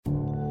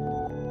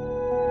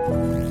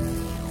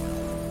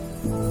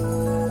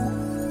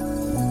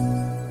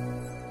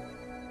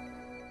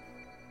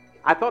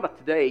I thought of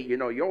today,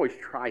 you always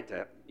try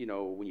to,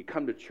 when you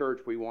come to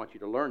church, we want you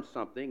to learn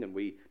something, and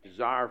we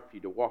desire for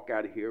you to walk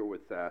out of here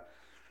with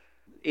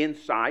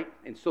insight.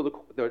 And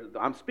so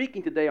I'm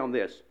speaking today on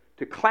this,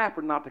 to clap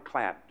or not to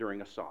clap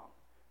during a song.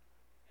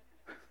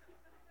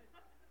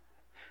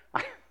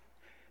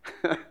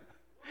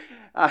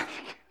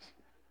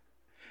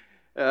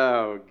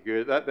 Oh,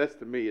 good. That's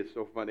to me, it's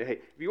so funny. Hey,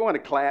 if you want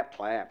to clap,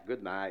 clap.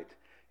 Good night.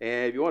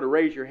 And if you want to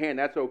raise your hand,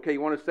 that's okay.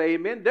 You want to say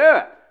amen, do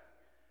it.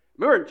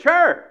 We're in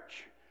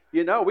church.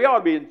 We ought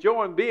to be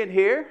enjoying being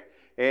here.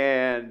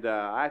 And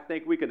I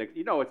think we can,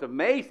 it's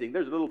amazing.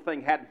 There's a little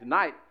thing happening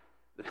tonight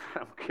that I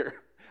don't care.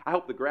 I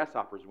hope the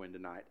Grasshoppers win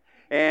tonight.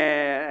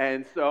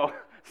 And so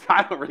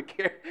I don't really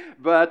care.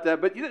 But there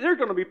are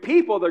going to be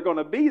people that are going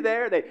to be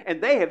there.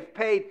 They have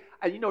paid,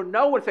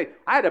 no one say,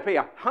 I had to pay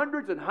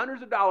hundreds and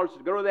hundreds of dollars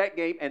to go to that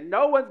game, and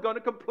no one's going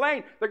to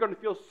complain. They're going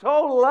to feel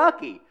so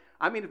lucky.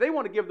 I mean, if they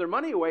want to give their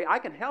money away, I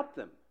can help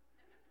them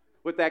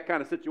with that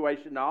kind of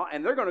situation and all.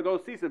 And they're going to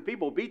go see some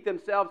people beat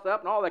themselves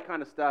up and all that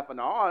kind of stuff and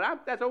all. And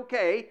that's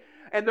okay.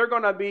 And they're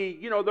going to be,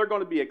 they're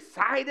going to be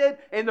excited,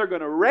 and they're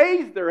going to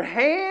raise their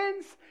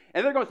hands,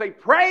 and they're going to say,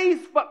 praise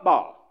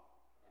football.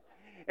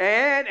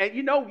 And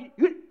you know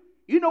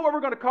what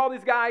we're going to call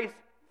these guys?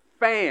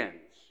 Fans.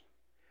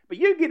 But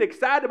you get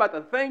excited about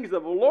the things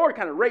of the Lord,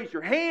 kind of raise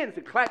your hands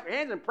and clap your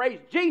hands and praise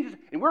Jesus,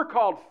 and we're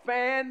called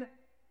fan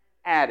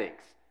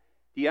addicts.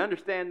 Do you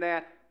understand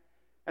that?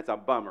 That's a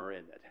bummer,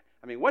 isn't it?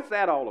 I mean, what's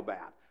that all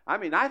about? I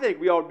mean, I think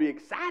we ought to be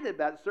excited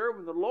about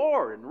serving the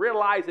Lord and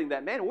realizing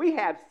that, man, we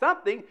have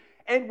something,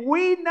 and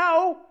we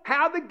know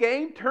how the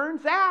game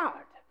turns out.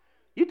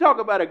 You talk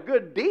about a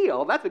good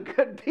deal. That's a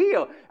good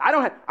deal.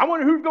 I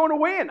wonder who's going to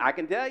win. I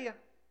can tell you.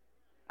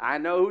 I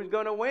know who's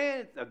going to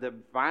win. The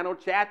final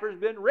chapter's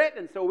been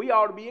written, so we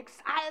ought to be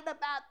excited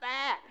about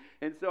that.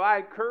 And so I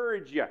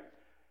encourage you.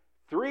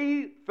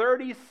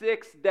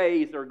 336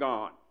 days are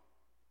gone.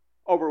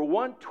 Over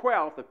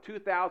 1/12 of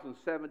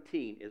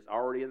 2017 is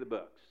already in the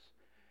books.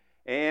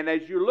 And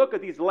as you look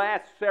at these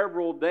last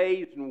several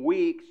days and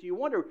weeks, you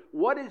wonder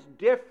what is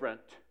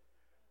different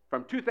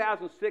from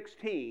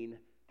 2016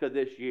 to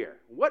this year.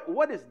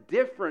 What is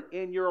different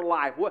in your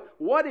life?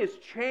 What has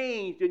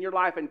changed in your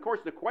life? And of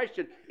course the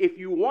question, if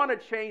you want to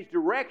change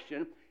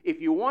direction, if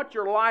you want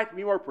your life to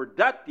be more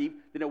productive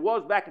than it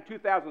was back in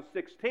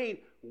 2016,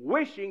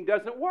 wishing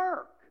doesn't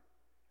work.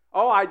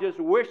 Oh, I just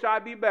wish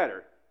I'd be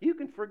better. You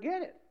can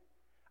forget it.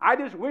 I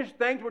just wish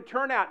things would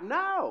turn out.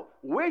 No.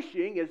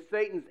 Wishing is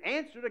Satan's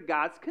answer to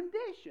God's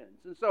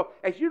conditions. And so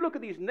as you look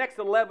at these next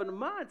 11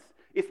 months,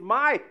 it's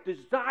my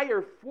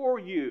desire for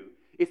you.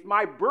 It's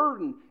my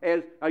burden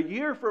as a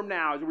year from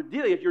now, as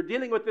you're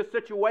dealing with this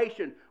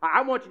situation,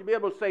 I want you to be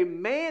able to say,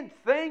 man,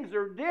 things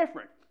are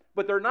different.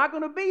 But they're not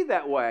going to be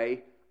that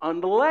way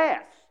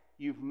unless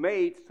you've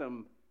made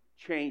some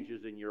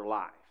changes in your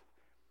life.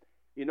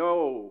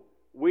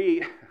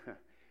 We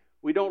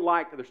don't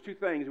like, there's two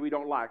things we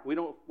don't like. We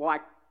don't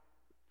like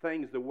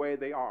things the way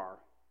they are,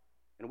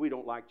 and we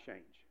don't like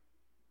change.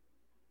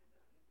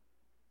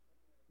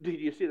 Do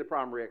you see the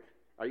problem, Rick?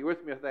 Are you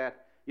with me with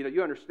that?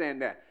 You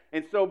understand that.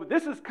 And so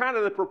this is kind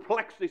of the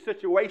perplexing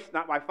situation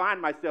that I find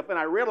myself in.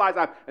 I realize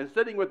I'm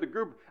sitting with a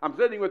group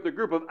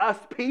of us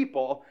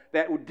people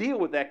that would deal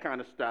with that kind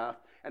of stuff.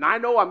 And I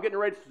know I'm getting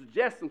ready to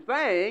suggest some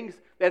things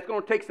that's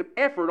going to take some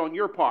effort on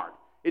your part.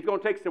 It's going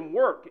to take some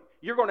work.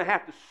 You're going to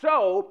have to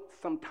sow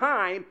some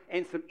time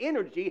and some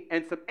energy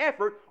and some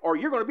effort, or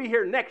you're going to be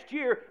here next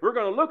year. We're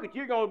going to look at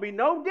you. You're going to be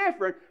no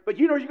different. But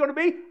you know what you're going to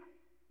be?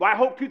 Well, I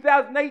hope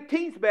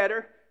 2018's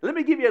better. Let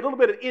me give you a little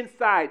bit of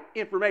inside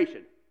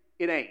information.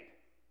 It ain't.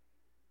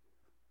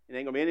 It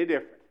ain't going to be any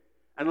different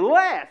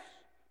unless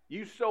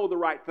you sow the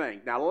right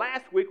thing. Now,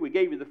 last week we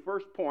gave you the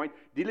first point,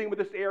 dealing with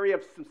this area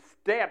of some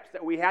steps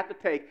that we have to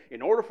take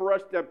in order for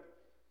us to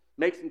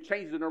make some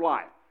changes in our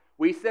life.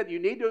 We said you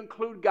need to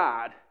include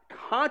God,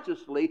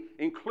 consciously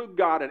include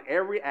God in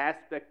every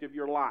aspect of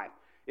your life.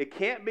 It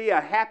can't be a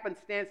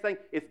happenstance thing.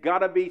 It's got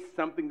to be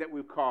something that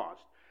we've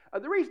caused.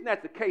 The reason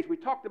that's the case, we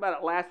talked about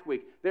it last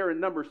week there in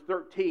Numbers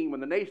 13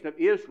 when the nation of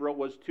Israel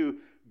was to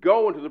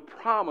go into the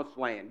promised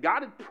land.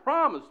 God had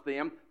promised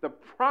them the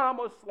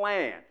promised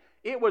land.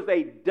 It was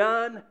a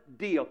done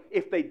deal.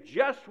 If they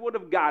just would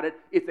have got it,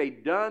 it's a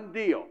done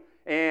deal.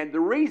 And the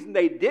reason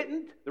they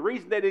didn't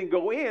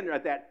go in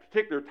at that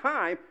particular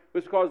time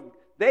was because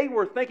they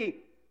were thinking,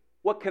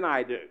 what can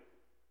I do?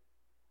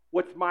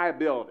 What's my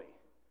ability?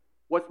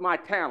 What's my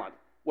talent?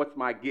 What's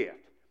my gift?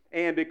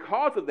 And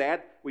because of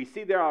that, we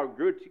see there, I'll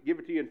give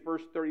it to you in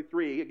verse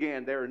 33,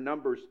 again, there in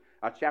Numbers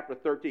chapter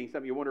 13.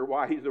 Some of you wonder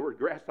why he's the word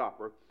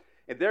grasshopper.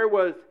 And there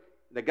was,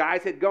 the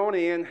guys had gone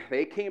in,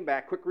 they came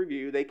back, quick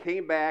review, they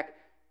came back,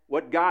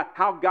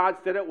 how God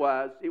said it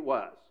was.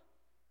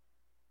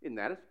 Isn't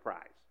that a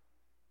surprise?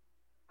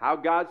 How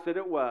God said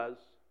it was.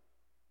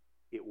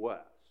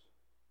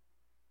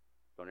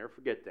 Don't ever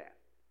forget that.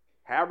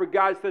 However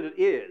God said it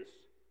is,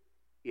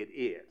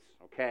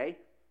 okay?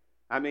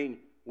 I mean,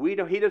 he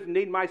doesn't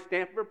need my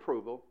stamp of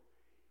approval.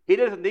 He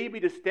doesn't need me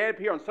to stand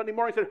up here on Sunday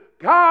morning and say,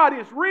 God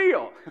is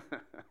real.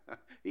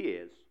 He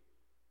is.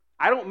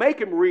 I don't make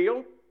him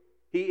real.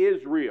 He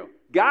is real.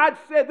 God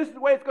said this is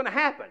the way it's going to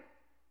happen.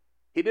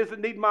 He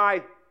doesn't need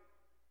my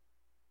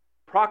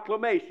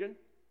proclamation.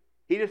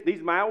 He just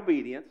needs my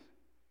obedience.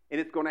 And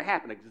it's going to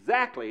happen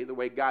exactly the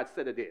way God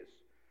said it is.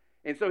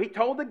 And so he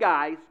told the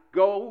guys,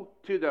 go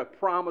to the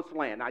promised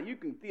land. Now, you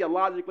can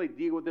theologically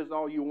deal with this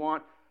all you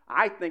want.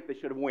 I think they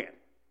should have went.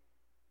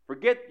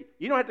 Forget,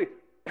 you don't have to.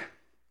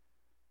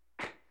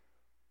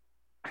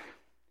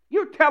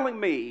 You're telling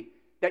me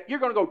that you're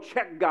going to go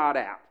check God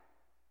out.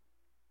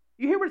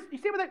 You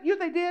see what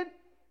they did?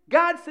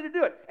 God said to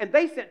do it. And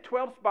they sent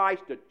 12 spies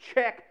to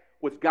check,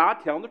 was God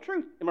telling the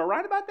truth? Am I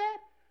right about that?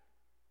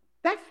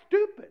 That's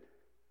stupid.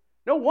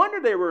 No wonder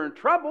they were in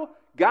trouble.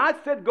 God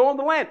said, go on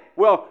the land.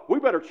 Well, we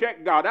better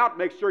check God out and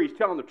make sure he's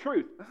telling the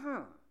truth.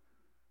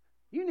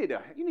 You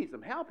need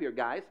some help here,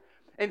 guys.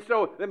 And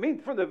so,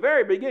 from the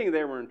very beginning,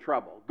 they were in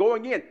trouble.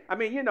 Going in,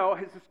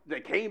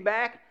 they came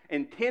back,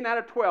 and 10 out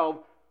of 12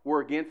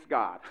 were against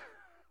God.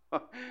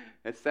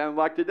 It sounds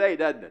like today,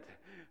 doesn't it?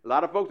 A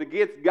lot of folks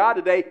against God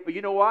today, but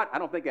you know what? I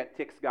don't think that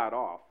ticks God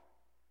off.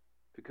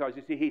 Because,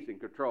 you see, he's in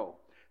control.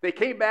 They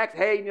came back,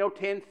 hey,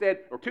 10 said,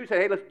 or 2 said,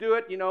 hey, let's do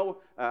it,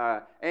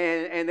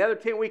 and the other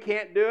 10, we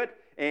can't do it.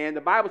 And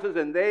the Bible says,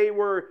 and they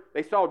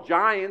saw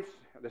giants,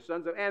 the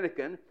sons of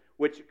Anakim,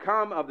 which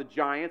come of the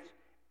giants.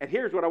 And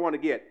here's what I want to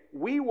get.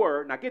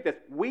 Now get this,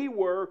 we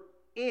were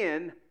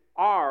in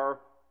our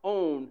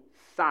own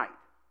sight.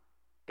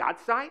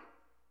 God's sight?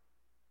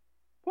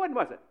 What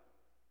was it?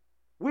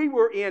 We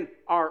were in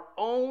our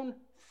own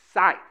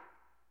sight.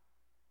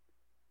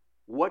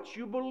 What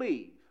you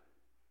believe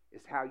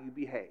is how you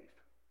behave.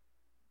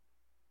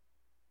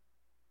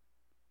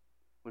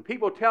 When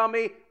people tell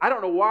me, I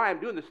don't know why I'm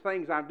doing the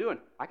things I'm doing,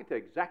 I can tell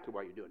you exactly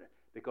why you're doing it.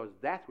 Because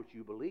that's what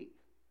you believe.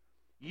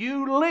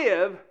 You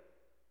live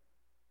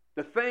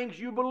the things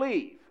you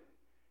believe.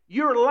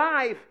 Your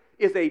life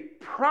is a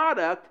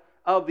product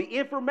of the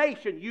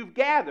information you've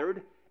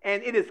gathered,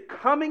 and it is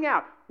coming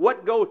out.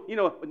 What goes,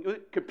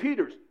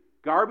 computers,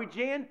 garbage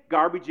in,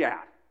 garbage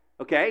out.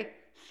 Okay?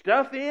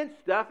 Stuff in,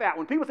 stuff out.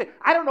 When people say,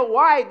 I don't know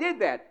why I did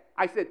that,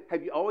 I said,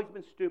 have you always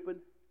been stupid?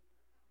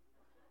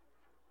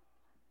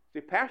 Say,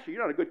 Pastor,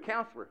 you're not a good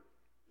counselor.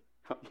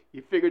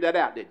 You figured that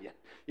out, didn't you?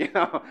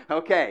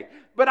 Okay.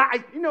 But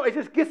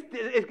it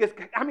gets,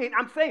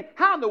 I'm saying,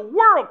 how in the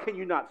world can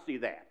you not see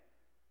that?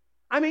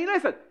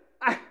 Listen,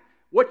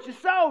 what you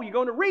sow, you're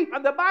going to reap.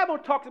 And the Bible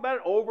talks about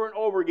it over and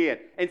over again.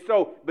 And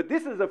so, but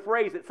this is a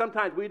phrase that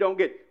sometimes we don't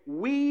get.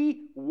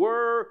 We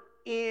were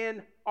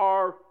in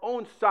our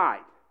own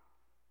sight,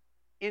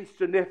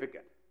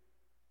 insignificant,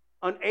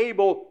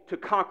 unable to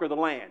conquer the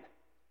land.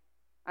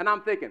 And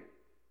I'm thinking,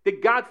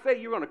 did God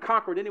say you're going to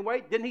conquer it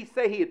anyway? Didn't he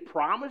say he had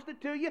promised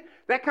it to you?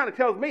 That kind of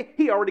tells me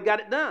he already got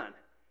it done.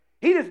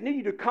 He doesn't need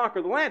you to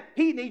conquer the land.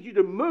 He needs you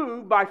to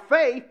move by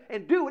faith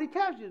and do what he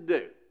tells you to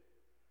do.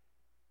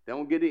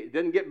 It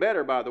doesn't get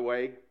better, by the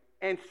way.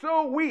 And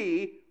so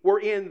we were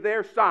in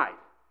their sight,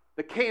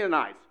 the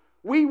Canaanites.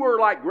 We were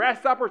like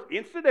grasshoppers,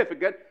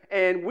 insignificant,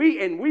 and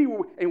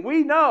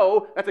we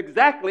know that's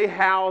exactly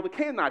how the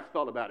Canaanites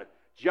felt about it.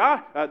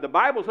 The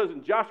Bible says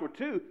in Joshua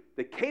 2,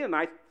 the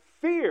Canaanites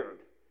feared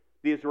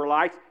the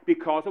Israelites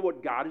because of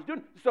what God is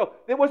doing. So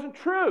it wasn't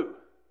true.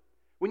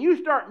 When you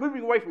start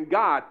moving away from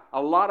God,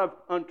 a lot of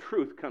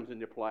untruth comes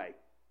into play.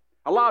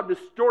 A lot of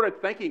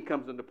distorted thinking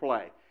comes into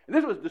play. And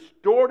this was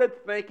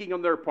distorted thinking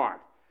on their part.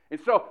 And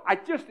so I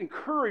just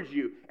encourage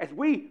you, as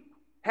we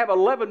have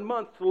 11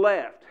 months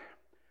left,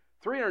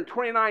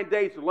 329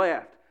 days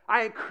left,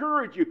 I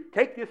encourage you,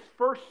 take this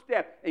first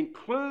step,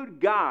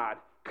 include God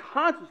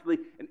consciously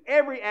in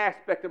every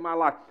aspect of my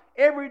life,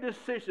 every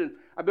decision.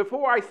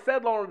 Before I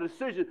settle on a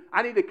decision,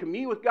 I need to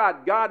commune with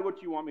God. God, what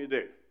do you want me to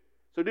do?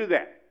 So do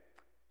that.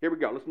 Here we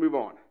go. Let's move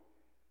on.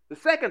 The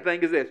second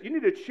thing is this. You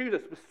need to choose a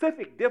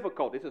specific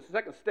difficulty. It's the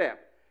second step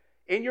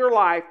in your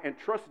life and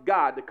trust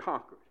God to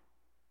conquer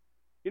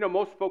it.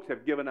 Most folks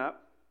have given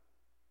up.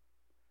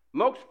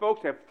 Most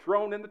folks have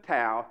thrown in the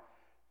towel.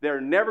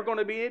 They're never going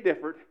to be any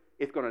different.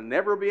 It's going to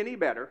never be any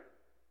better.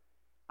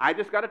 I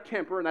just got a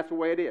temper, and that's the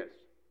way it is.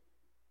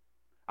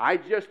 I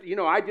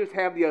just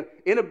have the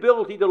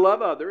inability to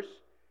love others.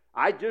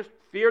 I just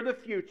fear the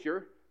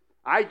future.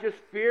 I just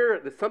fear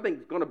that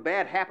something's going to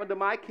bad happen to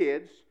my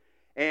kids.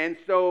 And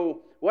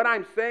so what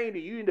I'm saying to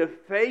you, you need to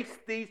face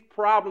these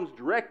problems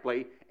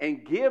directly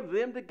and give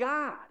them to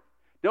God.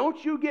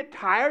 Don't you get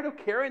tired of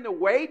carrying the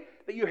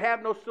weight that you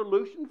have no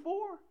solution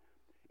for?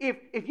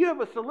 If you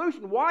have a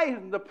solution, why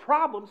isn't the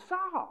problem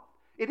solved?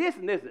 It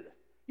isn't, is it?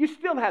 You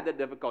still have that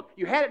difficulty.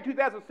 You had it in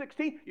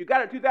 2016, you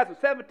got it in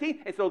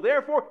 2017, and so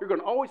therefore you're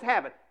going to always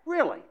have it.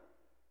 Really?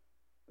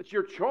 It's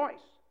your choice.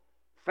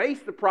 Face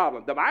the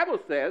problem. The Bible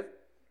says,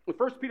 in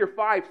 1 Peter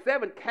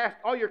 5:7, cast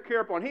all your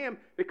care upon him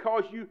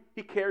because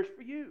he cares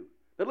for you.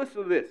 Now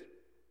listen to this.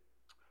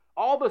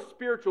 All the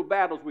spiritual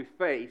battles we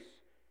face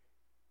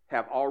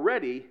have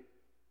already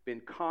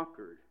been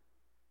conquered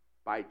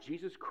by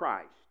Jesus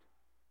Christ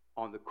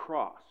on the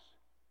cross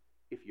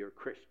if you're a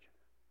Christian.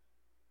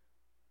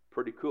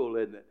 Pretty cool,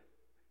 isn't it?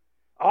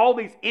 All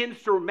these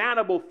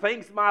insurmountable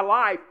things in my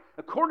life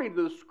according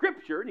to the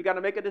Scripture, and you got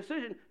to make a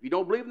decision. If you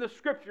don't believe in the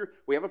Scripture,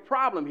 we have a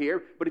problem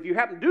here. But if you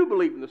happen to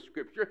believe in the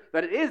Scripture,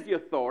 that it is the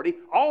authority,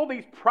 all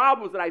these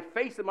problems that I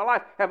face in my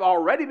life have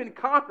already been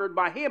conquered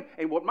by Him.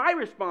 And what my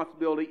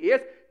responsibility is,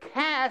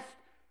 cast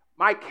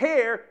my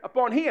care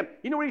upon Him.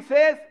 You know what He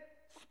says?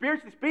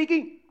 Spiritually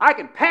speaking, I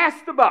can pass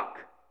the buck.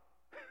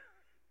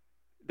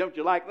 Don't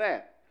you like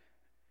that?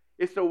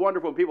 It's so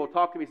wonderful when people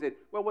talk to me and say,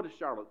 well, what does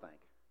Charlotte think?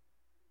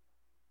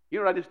 You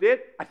know what I just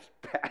did? I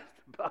just passed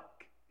the buck.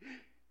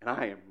 And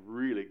I am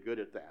really good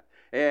at that.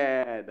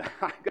 And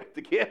I got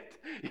the gift,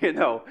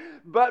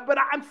 But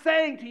I'm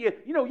saying to you,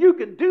 you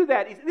can do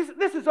that.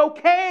 This is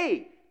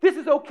okay. This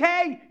is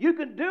okay. You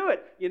can do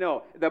it.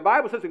 The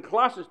Bible says in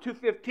Colossians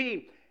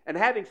 2:15, and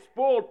having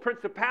spoiled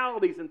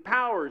principalities and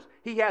powers,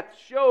 He hath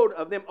showed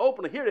of them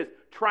openly. Here it is,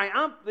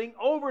 triumphing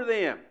over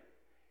them.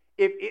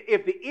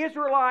 If the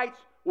Israelites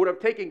would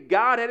have taken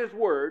God at His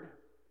word,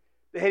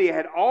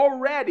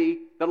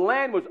 the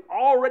land was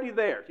already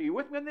theirs. Are you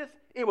with me on this?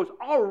 It was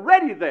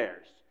already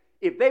theirs.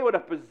 If they would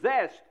have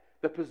possessed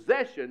the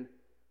possession,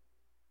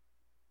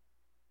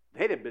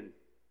 He'd have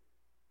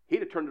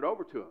turned it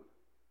over to them.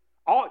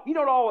 All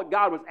what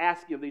God was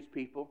asking of these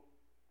people?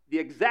 The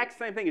exact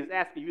same thing He's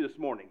asking you this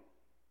morning.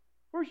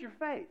 Where's your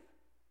faith?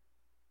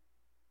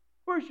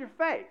 Where's your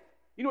faith?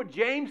 You know what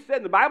James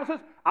said? The Bible says,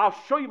 I'll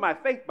show you my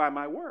faith by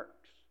my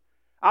works.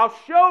 I'll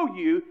show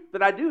you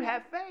that I do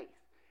have faith.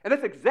 And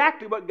that's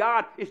exactly what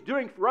God is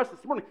doing for us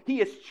this morning.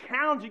 He is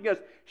challenging us.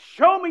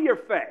 Show me your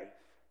faith.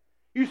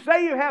 You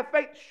say you have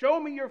faith, show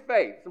me your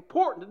faith. It's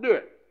important to do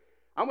it.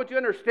 I want you to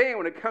understand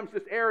when it comes to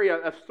this area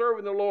of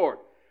serving the Lord,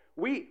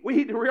 we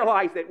need to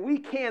realize that we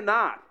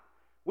cannot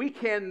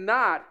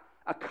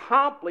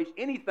accomplish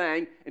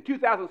anything in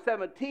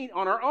 2017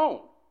 on our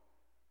own.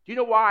 Do you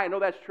know why I know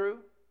that's true?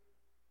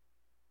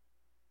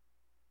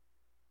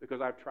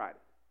 Because I've tried it.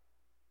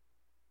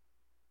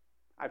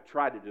 I've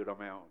tried to do it on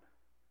my own.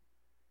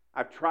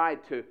 I've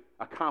tried to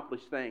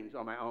accomplish things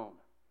on my own.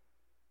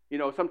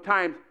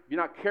 Sometimes if you're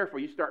not careful,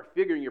 you start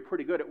figuring you're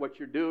pretty good at what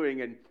you're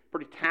doing and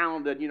pretty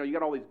talented. You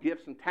got all these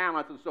gifts and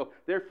talents, and so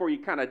therefore you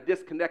kind of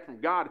disconnect from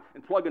God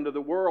and plug into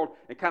the world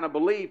and kind of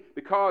believe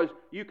because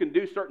you can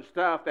do certain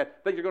stuff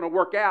that things are going to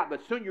work out,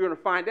 but soon you're going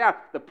to find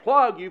out the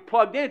plug you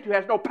plugged into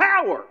has no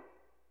power.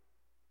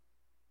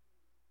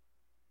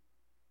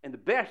 And the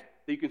best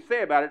that you can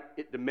say about it,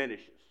 it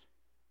diminishes.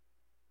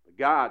 But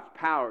God's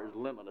power is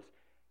limitless.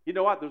 You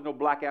know what? There's no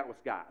blackout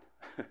with God.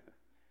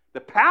 The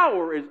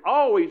power is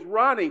always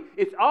running.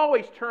 It's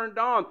always turned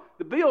on.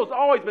 The bill's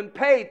always been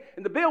paid,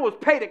 and the bill was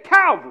paid at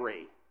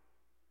Calvary.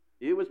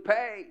 It was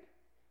paid.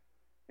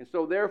 And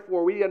so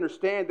therefore we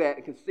understand that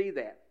and can see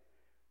that.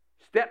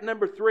 Step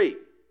number 3,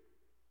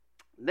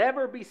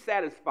 never be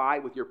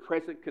satisfied with your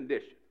present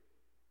condition.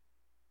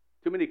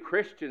 Too many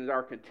Christians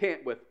are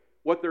content with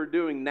what they're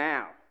doing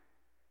now.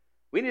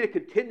 We need to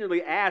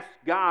continually ask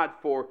God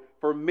for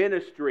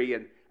ministry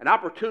and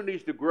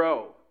opportunities to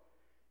grow.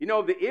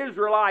 The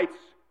Israelites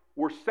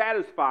were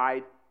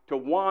satisfied to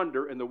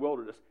wander in the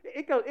wilderness.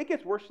 It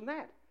gets worse than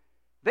that.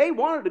 They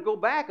wanted to go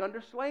back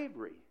under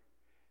slavery.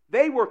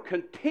 They were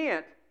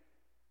content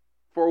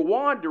for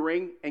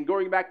wandering and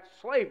going back to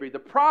slavery. The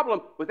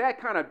problem with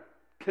that kind of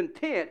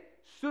content,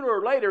 sooner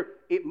or later,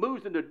 it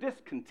moves into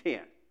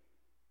discontent.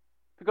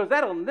 Because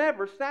that'll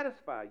never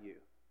satisfy you.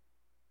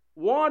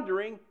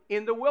 Wandering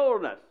in the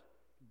wilderness,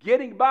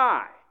 getting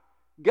by.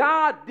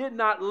 God did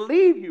not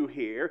leave you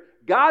here.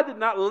 God did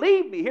not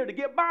leave me here to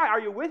get by. Are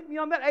you with me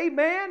on that?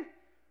 Amen?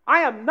 I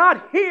am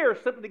not here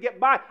simply to get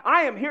by.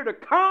 I am here to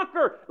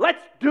conquer.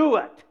 Let's do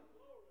it.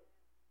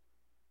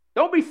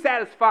 Don't be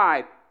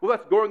satisfied with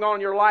what's going on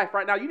in your life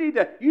right now. You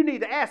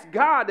need to ask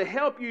God to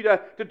help you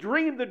to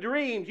dream the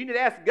dreams. You need to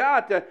ask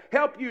God to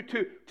help you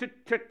to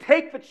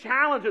take the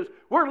challenges.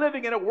 We're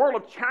living in a world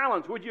of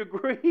challenge. Would you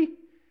agree?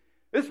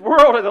 This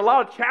world has a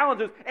lot of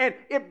challenges, and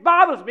it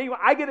bothers me when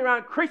I get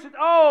around Christians.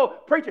 Oh,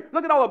 preacher,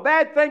 look at all the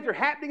bad things that are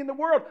happening in the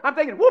world. I'm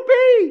thinking,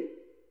 whoopee!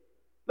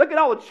 Look at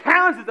all the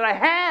challenges that I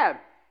have.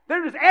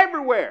 They're just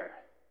everywhere.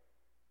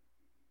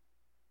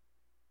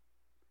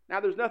 Now,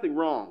 there's nothing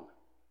wrong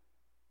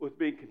with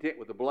being content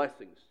with the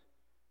blessings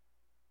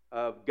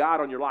of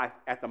God on your life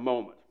at the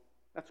moment.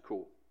 That's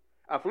cool.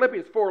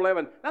 Philippians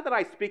 4:11, not that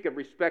I speak of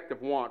respect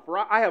of want, for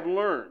I have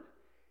learned,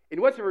 in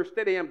whatsoever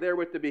state I am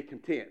therewith to be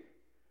content.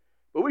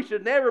 But we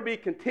should never be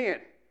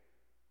content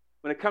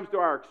when it comes to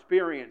our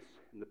experience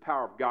and the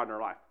power of God in our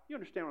life. You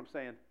understand what I'm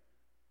saying?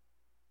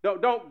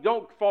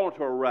 Don't fall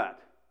into a rut.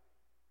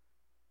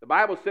 The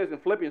Bible says in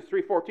Philippians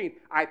 3:14,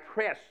 I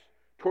press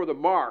toward the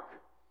mark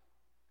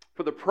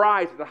for the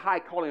prize of the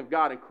high calling of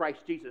God in Christ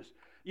Jesus.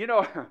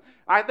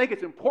 I think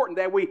it's important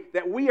that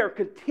we are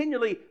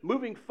continually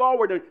moving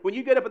forward. And when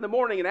you get up in the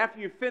morning and after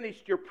you've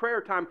finished your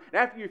prayer time, and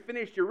after you've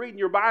finished your reading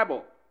your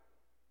Bible,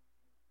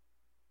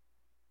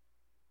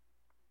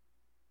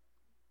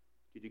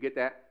 did you get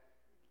that?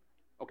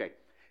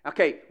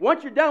 Okay.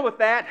 Once you're done with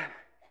that,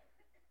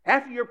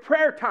 after your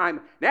prayer time,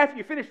 and after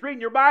you finish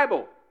reading your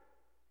Bible,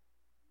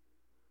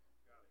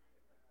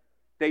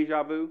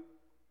 deja vu?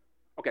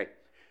 Okay.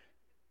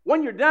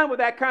 When you're done with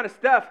that kind of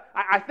stuff,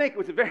 I think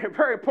it's very,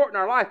 very important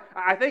in our life.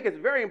 I think it's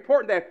very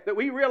important that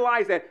we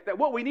realize that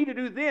what we need to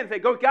do then is say,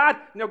 God,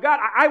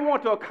 I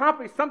want to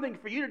accomplish something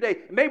for you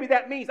today. Maybe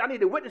that means I need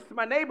to witness to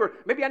my neighbor.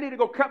 Maybe I need to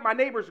go cut my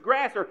neighbor's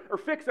grass or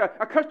fix a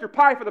custard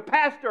pie for the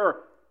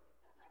pastor.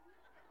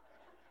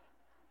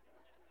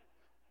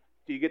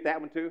 Do you get that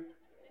one too?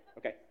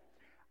 Okay.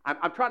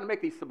 I'm trying to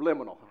make these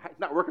subliminal. It's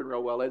not working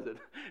real well, is it?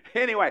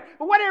 Anyway,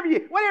 but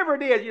whatever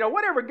it is,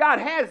 whatever God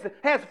has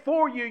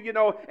for you,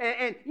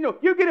 and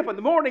you get up in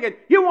the morning and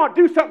you want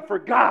to do something for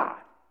God.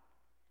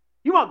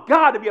 You want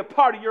God to be a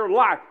part of your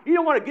life. You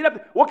don't want to get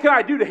up. What can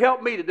I do to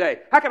help me today?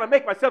 How can I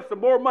make myself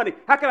some more money?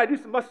 How can I do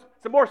some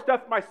more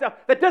stuff for myself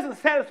that doesn't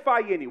satisfy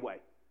you anyway?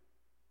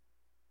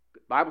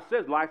 The Bible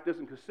says life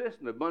doesn't consist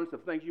in the abundance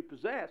of things you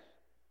possess.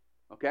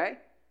 Okay?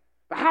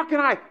 But how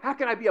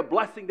can I be a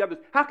blessing to others?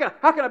 How can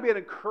I be an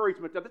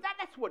encouragement to others?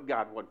 That's what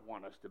God would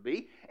want us to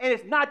be. And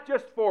it's not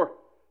just for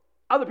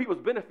other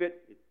people's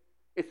benefit.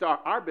 It's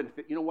our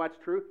benefit. You know why it's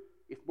true?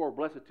 It's more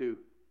blessed to.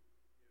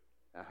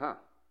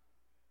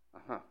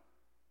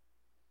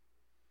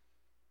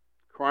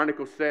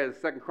 Chronicles says,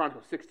 2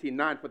 Chronicles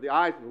 16:9, for the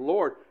eyes of the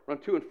Lord run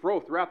to and fro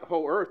throughout the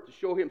whole earth to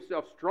show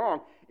himself strong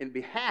in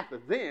behalf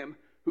of them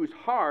whose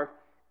heart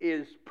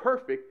is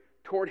perfect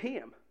toward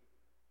him.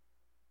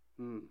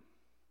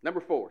 Number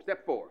 4,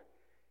 step 4,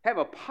 have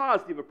a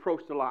positive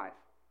approach to life.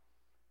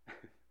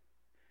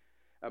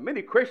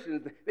 Many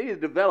Christians, they need to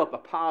develop a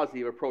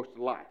positive approach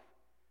to life.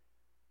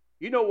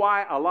 You know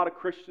why a lot of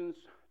Christians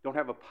don't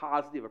have a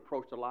positive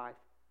approach to life?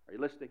 Are you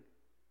listening?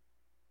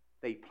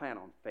 They plan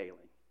on failing.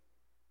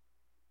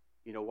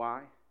 You know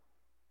why?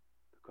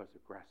 Because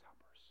they're grasshoppers.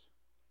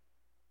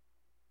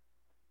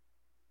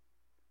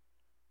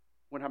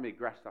 I wonder how many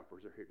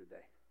grasshoppers are here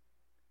today.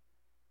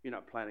 You're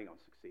not planning on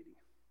succeeding.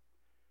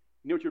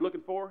 You know what you're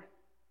looking for?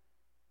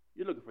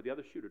 You're looking for the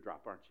other shoe to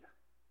drop, aren't you?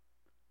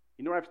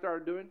 You know what I've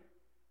started doing?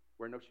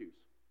 Wearing no shoes.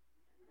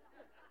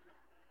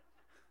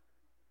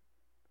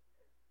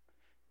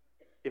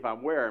 If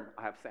I'm wearing them,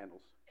 I have sandals.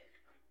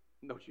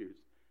 No shoes.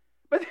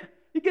 But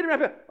you get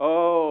around,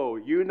 oh,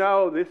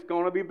 this is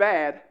going to be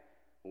bad.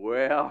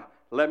 Well,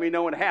 let me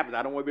know when it happens.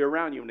 I don't want to be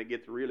around you when it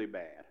gets really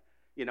bad.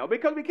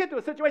 Because we get to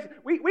a situation,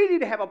 we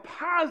need to have a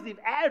positive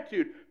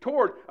attitude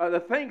toward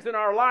the things in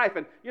our life.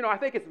 And, I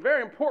think it's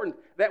very important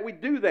that we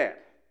do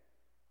that.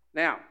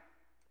 Now,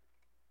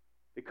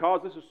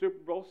 because this is Super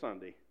Bowl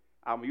Sunday,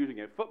 I'm using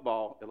a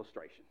football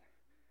illustration.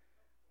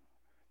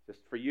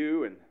 Just for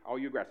you and all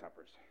you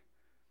grasshoppers.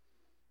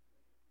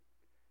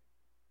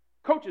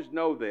 Coaches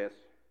know this,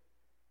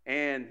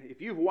 and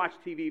if you've watched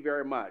TV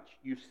very much,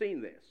 you've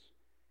seen this.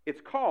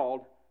 It's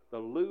called the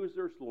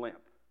loser's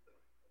limp.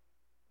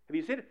 Have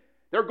you seen it?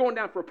 They're going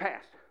down for a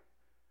pass.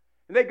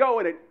 And they go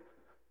and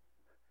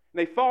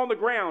they fall on the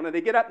ground and they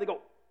get up and they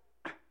go.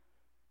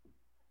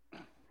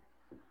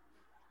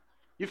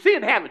 You've seen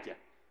it, haven't you?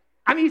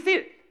 I mean, you see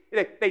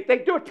it.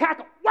 They do a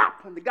tackle,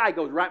 whop, and the guy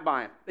goes right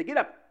by him. They get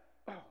up.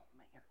 Oh,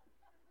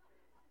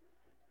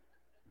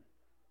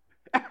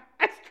 man.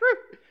 That's true.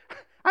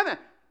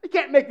 You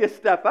can't make this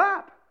stuff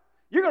up.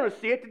 You're going to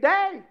see it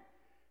today.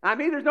 I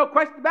mean, there's no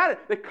question about it.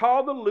 They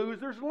call the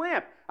loser's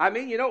limp. I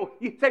mean, you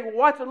say, well,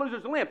 what's a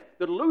loser's limp?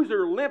 The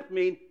loser limp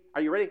means,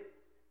 are you ready?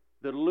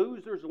 The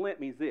loser's limp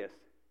means this.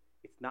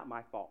 It's not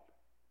my fault.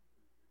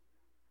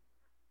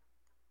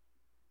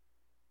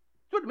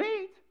 That's what it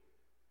means.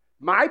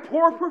 My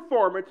poor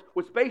performance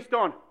was based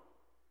on.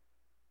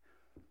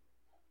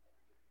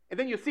 And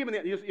then you'll see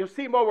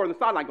him over on the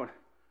sideline going,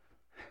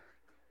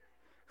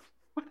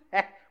 what the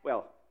heck?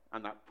 Well,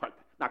 I'm not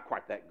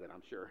quite that good,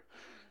 I'm sure.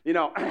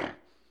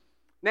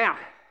 Now,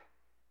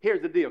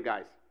 here's the deal,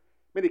 guys.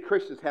 Many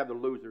Christians have the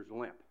loser's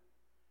limp.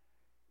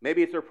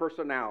 Maybe it's their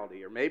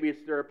personality, or maybe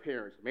it's their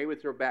appearance, or maybe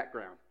it's their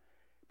background.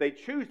 They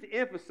choose to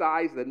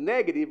emphasize the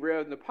negative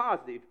rather than the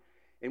positive.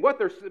 And what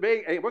they're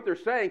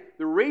saying,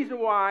 the reason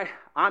why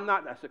I'm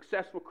not a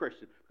successful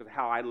Christian is because of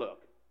how I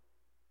look,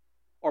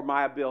 or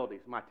my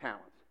abilities, my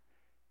talents.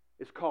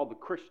 It's called the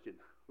Christian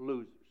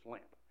loser's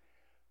limp.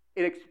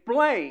 It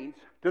explains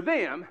to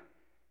them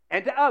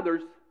and to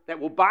others that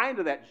will buy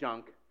into that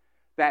junk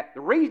that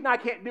the reason I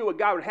can't do what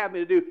God would have me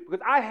to do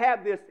because I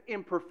have this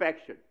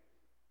imperfection.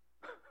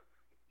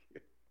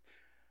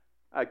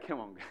 Come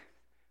on, guys.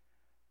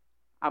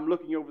 I'm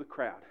looking over the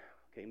crowd.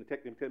 Okay, let me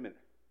take a minute.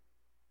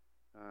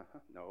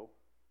 No.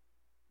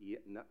 Yeah,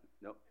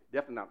 no,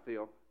 definitely not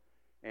Phil.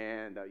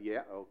 And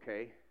yeah,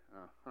 okay.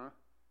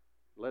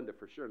 Linda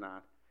for sure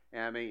not.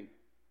 And I mean,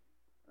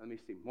 let me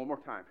see, one more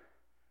time.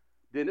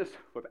 Dennis,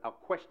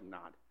 without question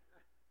not.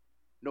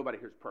 Nobody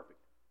here's perfect.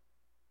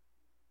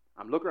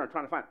 I'm looking around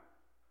trying to find it.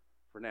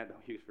 Fernando,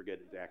 you forget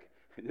it, Jack.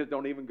 Just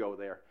don't even go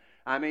there.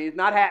 I mean, it's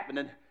not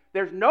happening.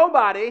 There's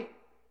nobody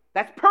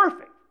that's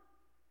perfect.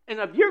 And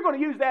if you're going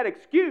to use that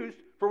excuse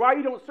for why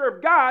you don't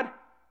serve God,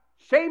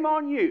 shame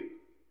on you.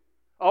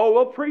 Oh,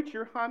 well,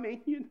 preacher, I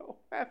mean,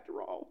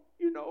 after all,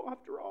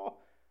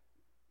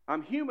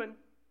 I'm human.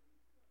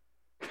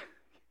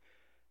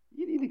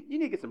 You need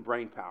to get some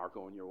brain power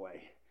going your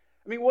way.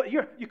 I mean,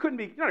 you're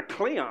not a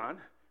Cleon.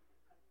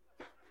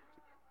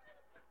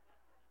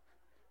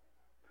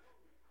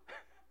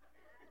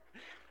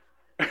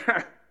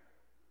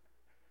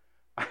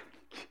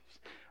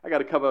 I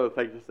got a couple other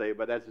things to say,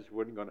 but that's just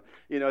wasn't going to,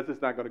 it's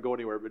just not going to go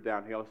anywhere but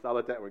downhill, so I'll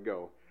let that one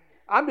go.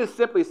 I'm just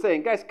simply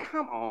saying, guys,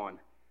 come on.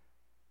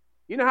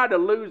 You know how to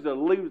lose the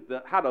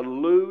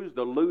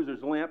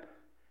loser's limp?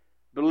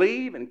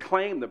 Believe and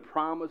claim the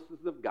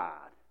promises of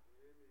God.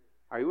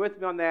 Are you with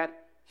me on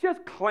that?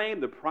 Just claim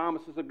the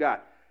promises of God.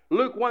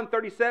 Luke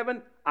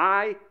 1:37,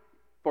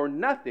 for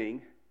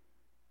nothing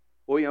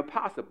will be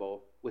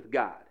impossible with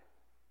God.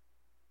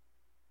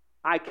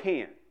 I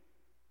can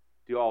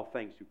do all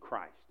things through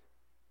Christ,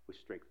 which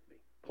strengthens me.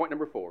 Point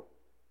number 4.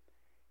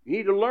 You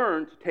need to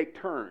learn to take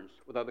turns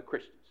with other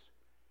Christians.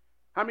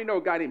 How many know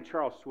a guy named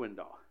Charles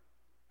Swindoll?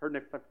 Heard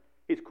him?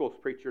 He's a cool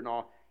preacher and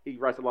all. He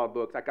writes a lot of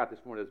books. I got this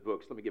one of his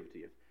books. Let me give it to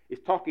you.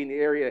 He's talking in the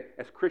area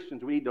as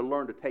Christians, we need to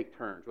learn to take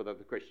turns with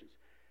other Christians.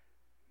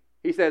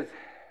 He says,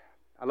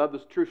 I love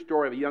this true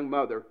story of a young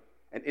mother,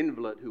 an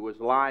invalid who was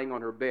lying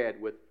on her bed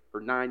with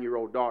her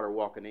 9-year-old daughter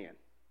walking in.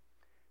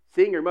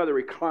 Seeing her mother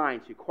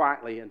recline, she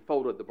quietly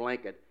unfolded the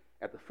blanket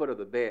at the foot of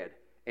the bed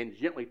and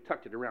gently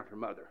tucked it around her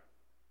mother.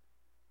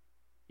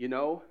 You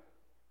know,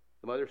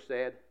 the mother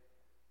said,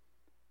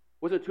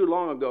 wasn't too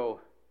long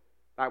ago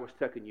I was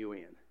tucking you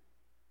in.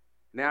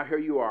 Now here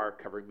you are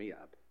covering me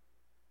up.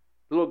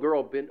 The little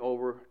girl bent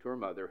over to her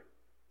mother,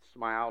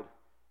 smiled,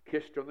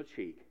 kissed her on the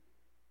cheek,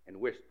 and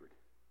whispered,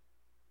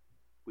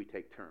 we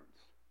take turns.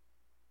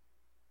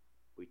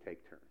 We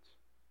take turns.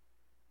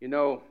 You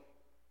know,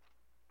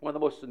 one of the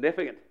most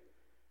significant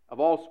of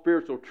all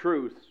spiritual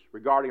truths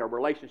regarding our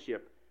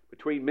relationship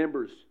between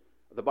members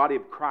of the body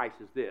of Christ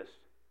is this.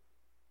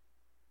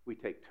 We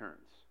take turns.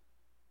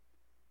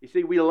 You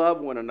see, we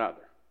love one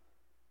another.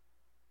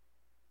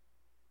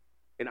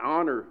 In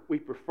honor, we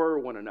prefer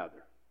one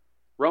another.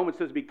 Romans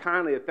says, be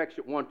kindly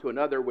affectionate one to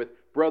another with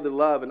brotherly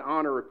love and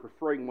honor of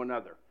preferring one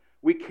another.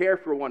 We care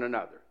for one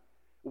another.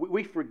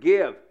 We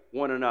forgive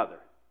one another.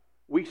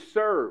 We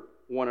serve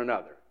one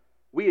another.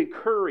 We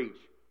encourage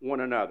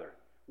one another.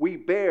 We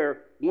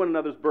bear one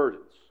another's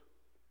burdens.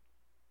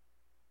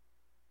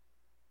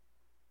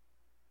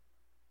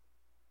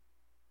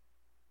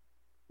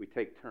 We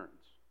take turns.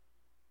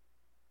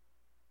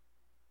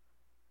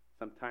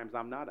 Sometimes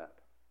I'm not up.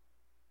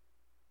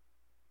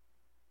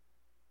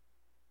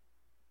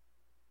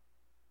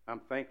 I'm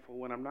thankful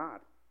when I'm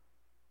not,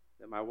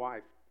 that my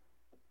wife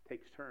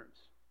takes turns.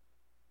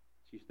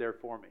 She's there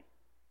for me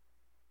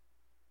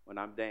when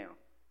I'm down.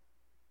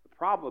 The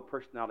problem with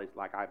personalities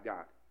like I've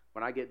got,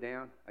 when I get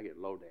down, I get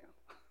low down.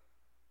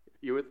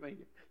 You with me?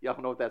 Y'all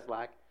know what that's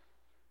like?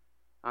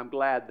 I'm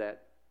glad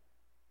that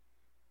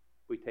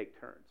we take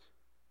turns.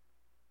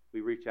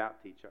 We reach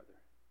out to each other.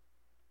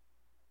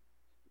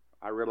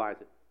 I realize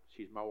that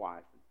she's my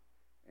wife,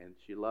 and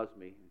she loves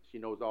me, and she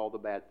knows all the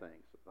bad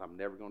things. I'm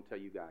never going to tell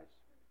you guys.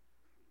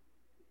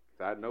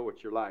 I know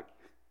what you're like,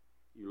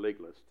 you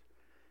legalist.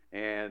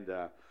 And,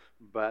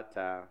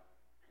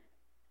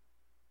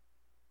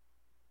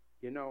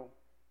 you know,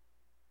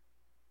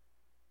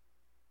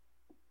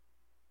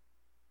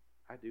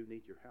 I do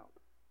need your help.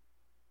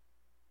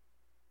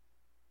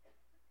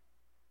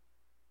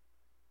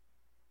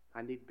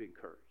 I need to be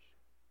encouraged.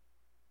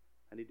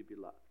 I need to be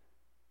loved.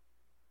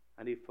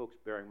 I need folks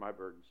bearing my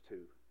burdens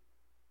too.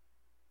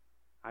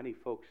 I need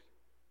folks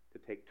to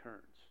take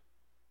turns.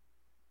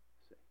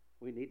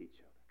 We need each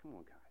other. Come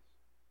on, guys.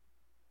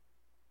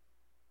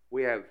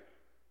 We have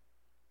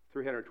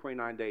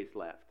 329 days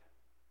left.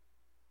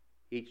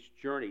 Each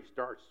journey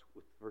starts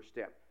with the first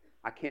step.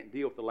 I can't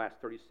deal with the last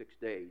 36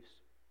 days,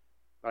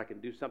 but I can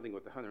do something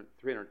with the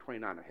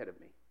 329 ahead of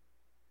me.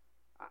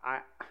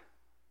 I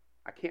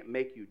can't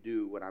make you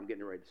do what I'm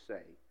getting ready to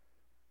say,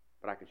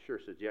 but I can sure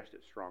suggest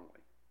it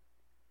strongly.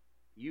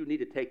 You need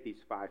to take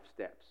these 5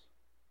 steps.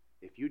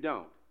 If you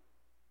don't,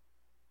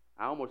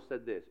 I almost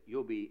said this,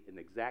 you'll be in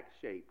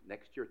exact shape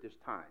next year at this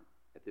time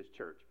at this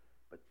church,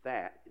 but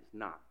that is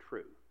not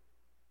true.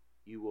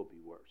 You will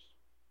be worse.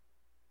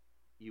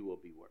 You will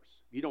be worse.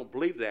 If you don't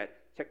believe that,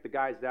 check the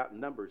guys out in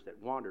Numbers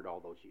that wandered all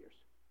those years.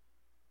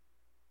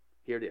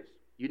 Here it is.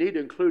 You need to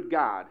include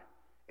God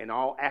in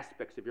all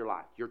aspects of your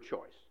life, your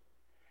choice.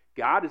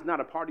 God is not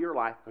a part of your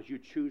life because you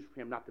choose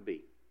for him not to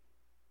be.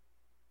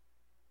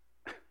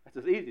 That's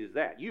as easy as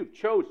that. You've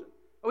chosen.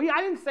 Oh, yeah,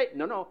 I didn't say,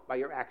 no, by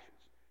your actions.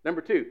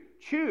 Number 2,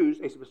 choose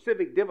a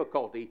specific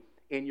difficulty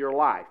in your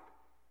life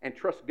and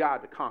trust God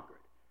to conquer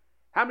it.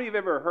 How many of you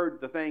have ever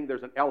heard the thing,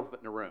 there's an elephant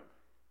in the room?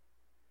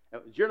 Now,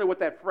 generally what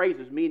that phrase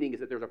is meaning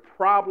is that there's a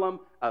problem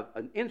of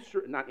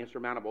not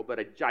insurmountable, but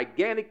a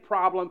gigantic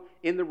problem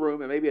in the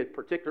room, and maybe a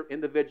particular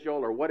individual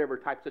or whatever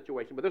type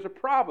situation, but there's a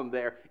problem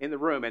there in the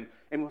room. And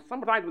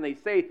sometimes when they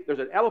say there's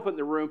an elephant in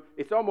the room,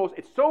 it's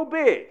so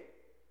big.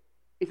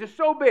 It's just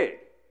so big.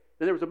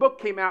 Then there was a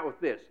book came out with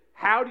this,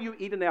 How Do You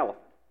Eat an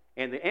Elephant?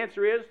 And the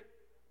answer is,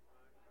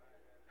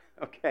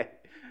 okay,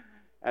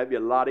 that'd be a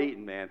lot of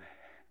eating, man.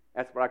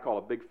 That's what I call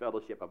a big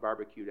fellowship, a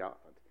barbecued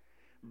elephant.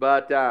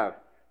 But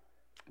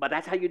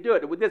that's how you do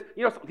it. With this,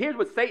 here's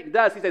what Satan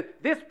does. He says,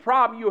 this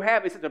problem you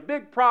have is such a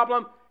big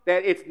problem,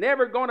 that it's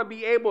never going to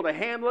be able to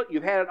handle it.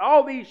 You've had it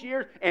all these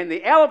years, and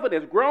the elephant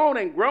has grown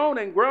and grown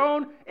and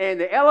grown, and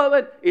the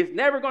elephant is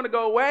never going to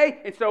go away.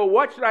 And so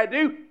what should I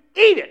do?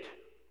 Eat it.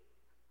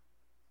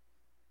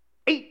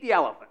 Eat the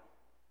elephant.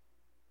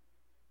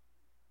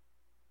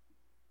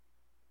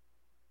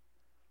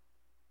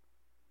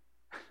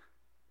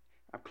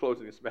 I'm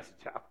closing this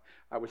message out.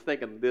 I was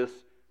thinking this.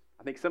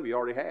 I think some of you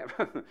already have.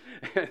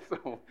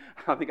 So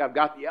I think I've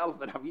got the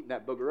elephant. I'm eating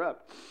that booger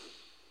up.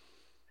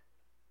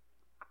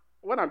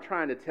 What I'm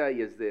trying to tell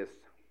you is this.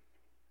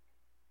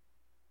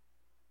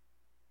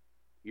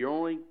 You're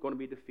only going to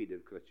be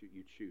defeated because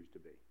you choose to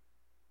be.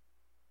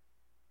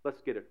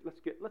 Let's get a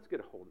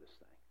hold of this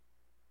thing.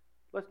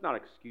 Let's not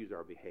excuse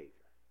our behavior.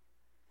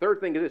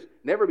 Third thing is this.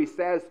 Never be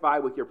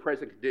satisfied with your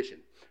present condition.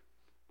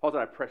 Paul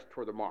said, I press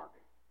toward the mark.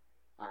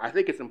 I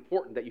think it's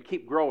important that you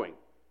keep growing.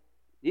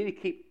 You need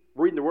to keep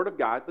reading the Word of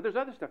God, but there's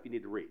other stuff you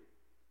need to read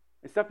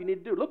and stuff you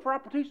need to do. Look for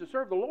opportunities to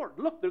serve the Lord.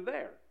 Look, they're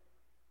there.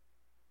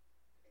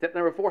 Step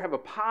number 4, have a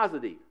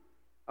positive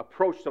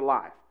approach to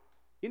life.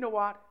 You know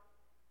what?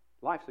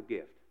 Life's a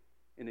gift.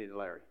 Isn't it,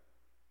 Larry?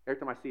 Every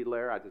time I see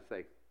Larry, I just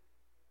say,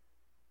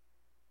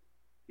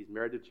 he's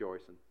married to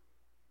Joyce.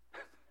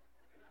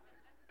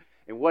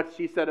 And what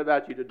she said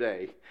about you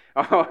today.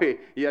 Oh,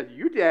 yeah,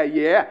 you did,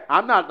 yeah.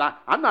 I'm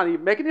not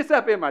even making this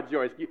up, am I,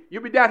 Joyce?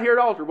 You'll be down here at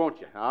the altar, won't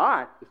you? All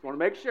right, just want to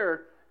make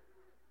sure.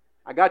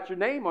 I got your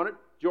name on it,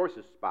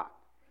 Joyce's spot.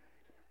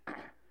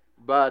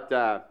 But,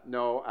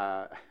 no,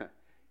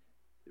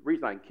 the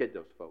reason I can kid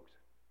those folks is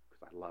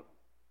because I love them.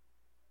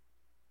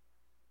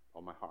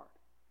 All my heart.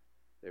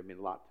 They mean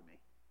a lot to me.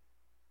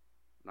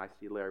 When I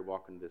see Larry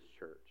walk into this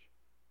church,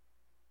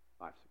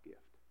 life's a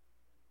gift.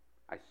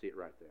 I see it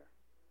right there.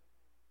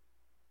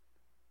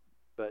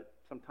 But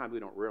sometimes we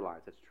don't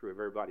realize that's true of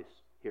everybody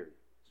here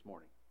this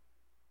morning.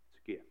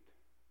 It's a gift.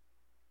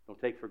 Don't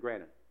take it for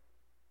granted.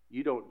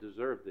 You don't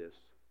deserve this.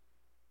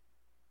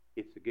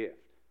 It's a gift.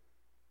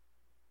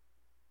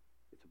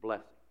 It's a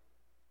blessing.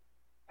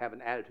 Have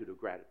an attitude of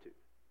gratitude.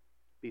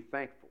 Be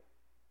thankful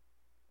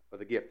for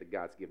the gift that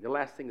God's given. The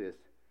last thing is,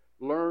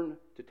 learn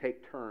to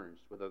take turns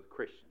with other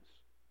Christians.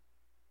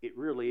 It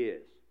really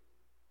is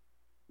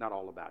not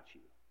all about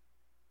you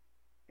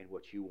and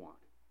what you want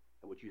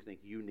and what you think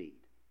you need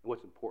and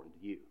what's important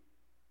to you.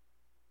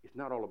 It's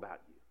not all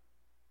about you.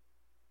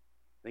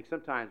 I think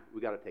sometimes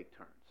we got to take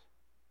turns.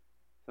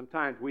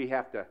 Sometimes we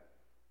have to,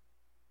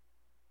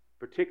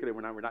 particularly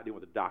when we're not dealing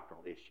with a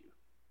doctrinal issue,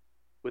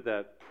 with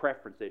a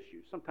preference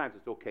issue. Sometimes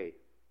it's okay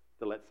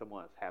to let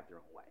someone else have their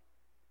own way.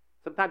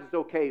 Sometimes it's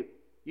okay.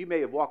 You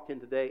may have walked in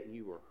today and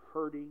you were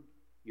hurting,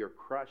 you're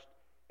crushed,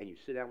 and you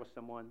sit down with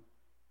someone,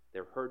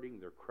 they're hurting,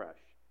 they're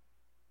crushed,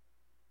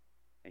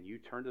 and you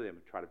turn to them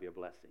and try to be a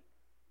blessing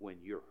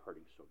when you're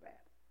hurting so bad.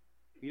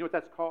 You know what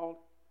that's called?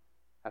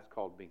 That's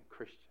called being a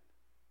Christian.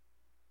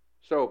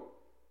 So,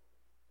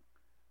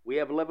 we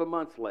have 11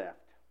 months left.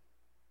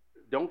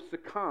 Don't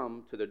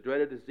succumb to the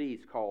dreaded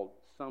disease called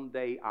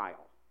someday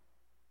I'll.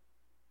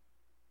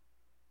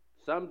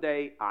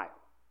 Someday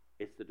I'll.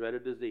 It's the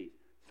dreaded disease.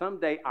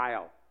 Someday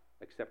I'll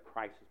accept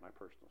Christ as my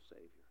personal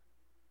Savior.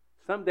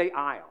 Someday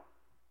I'll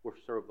will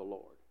serve the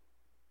Lord.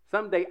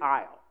 Someday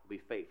I'll be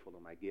faithful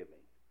in my giving.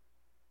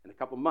 In a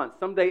couple of months,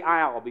 someday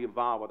I'll be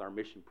involved with our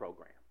mission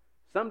program.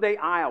 Someday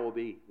I will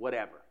be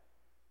whatever.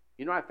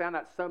 You know, I found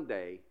out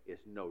someday is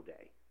no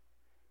day.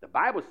 The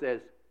Bible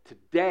says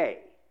today,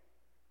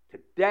 if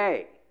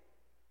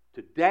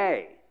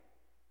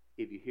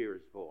you hear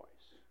His voice,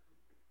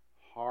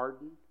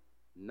 harden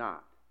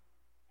not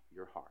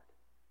your heart.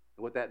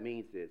 And what that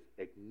means is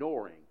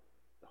ignoring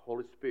the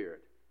Holy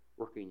Spirit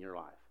working in your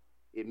life.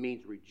 It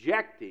means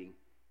rejecting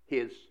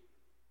His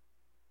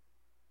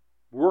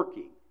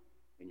working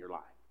in your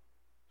life.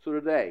 So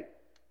today,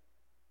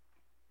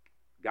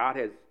 God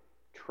has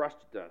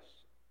trusted us,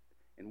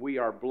 and we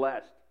are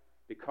blessed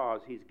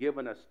because He's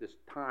given us this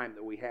time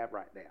that we have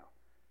right now.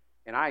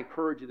 And I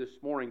encourage you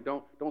this morning,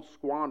 don't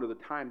squander the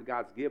time that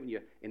God's given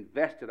you.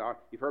 Invest it.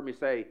 You've heard me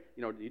say,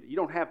 you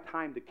don't have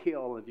time to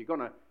kill, and if you're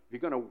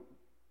gonna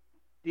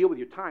deal with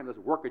your time, let's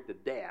work it to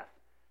death.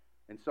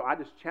 And so I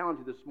just challenge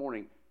you this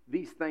morning.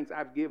 These things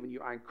I've given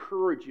you, I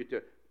encourage you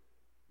to.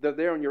 They're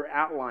there in your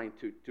outline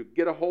to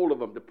get a hold of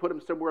them, to put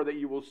them somewhere that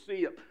you will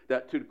see them,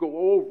 to go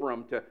over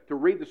them, to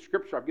read the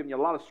Scripture. I've given you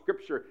a lot of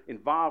Scripture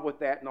involved with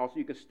that, and also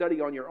you can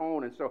study on your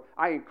own. And so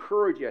I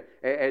encourage you,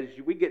 as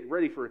we get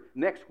ready for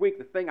next week,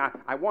 the thing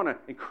I want to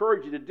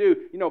encourage you to do,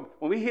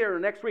 when we hear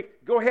next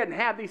week, go ahead and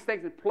have these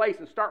things in place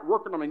and start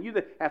working on them. And you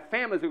that have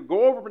families,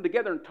 go over them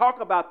together and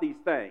talk about these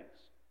things.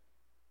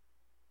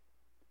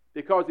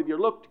 Because if you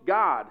look to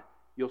God,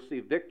 you'll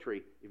see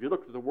victory. If you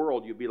look to the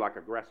world, you'll be like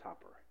a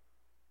grasshopper.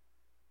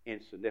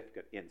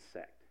 Insignificant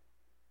insect.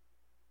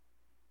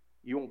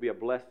 You won't be a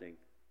blessing.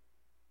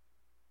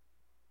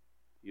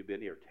 You'll be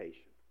an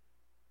irritation.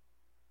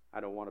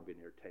 I don't want to be an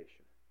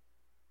irritation.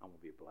 I want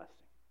to be a blessing.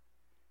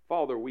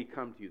 Father, we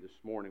come to you this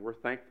morning. We're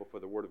thankful for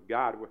the Word of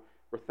God.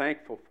 We're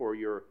thankful for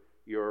your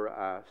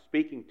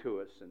speaking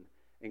to us.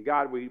 And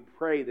God, we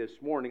pray this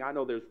morning. I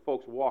know there's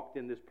folks walked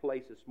in this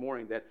place this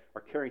morning that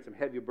are carrying some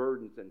heavy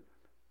burdens, and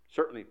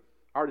certainly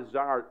our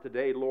desire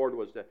today, Lord,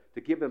 was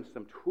to give them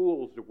some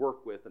tools to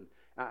work with. And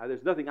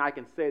there's nothing I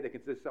can say that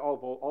can just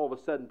all of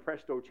a sudden,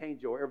 presto,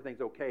 changeo,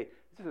 everything's okay.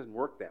 This doesn't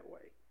work that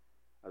way.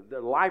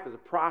 Their life is a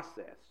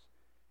process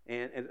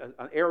and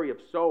an area of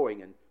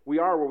sowing. And we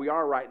are where we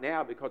are right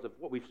now because of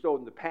what we've sowed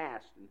in the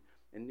past.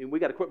 And we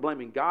got to quit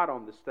blaming God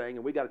on this thing,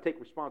 and we got to take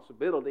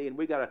responsibility, and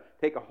we got to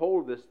take a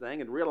hold of this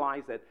thing and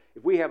realize that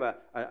if we have a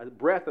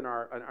breath in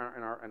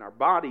our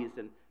bodies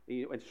and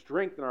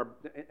strength in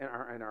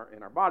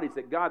our bodies,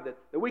 that God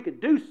that we can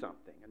do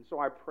something. And so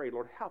I pray,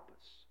 Lord, help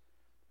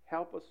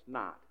us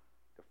not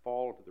to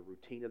fall into the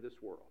routine of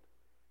this world.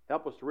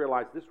 Help us to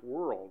realize this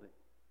world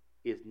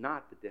is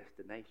not the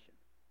destination.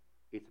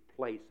 It's a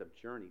place of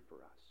journey for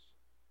us.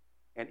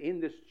 And in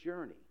this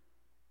journey,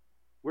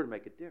 we're to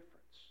make a difference.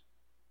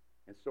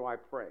 And so I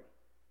pray,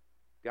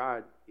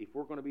 God, if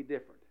we're going to be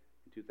different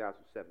in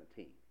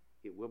 2017,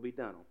 it will be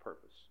done on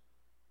purpose.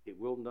 It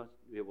will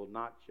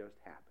not just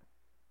happen.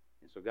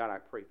 And so, God, I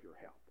pray for your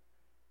help.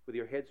 With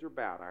your heads are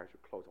bowed, eyes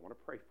are closed, I want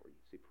to pray for you.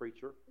 See,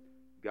 preacher,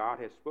 God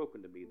has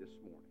spoken to me this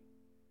morning.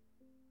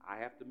 I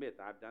have to admit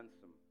that I've done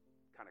some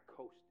kind of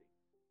coasting.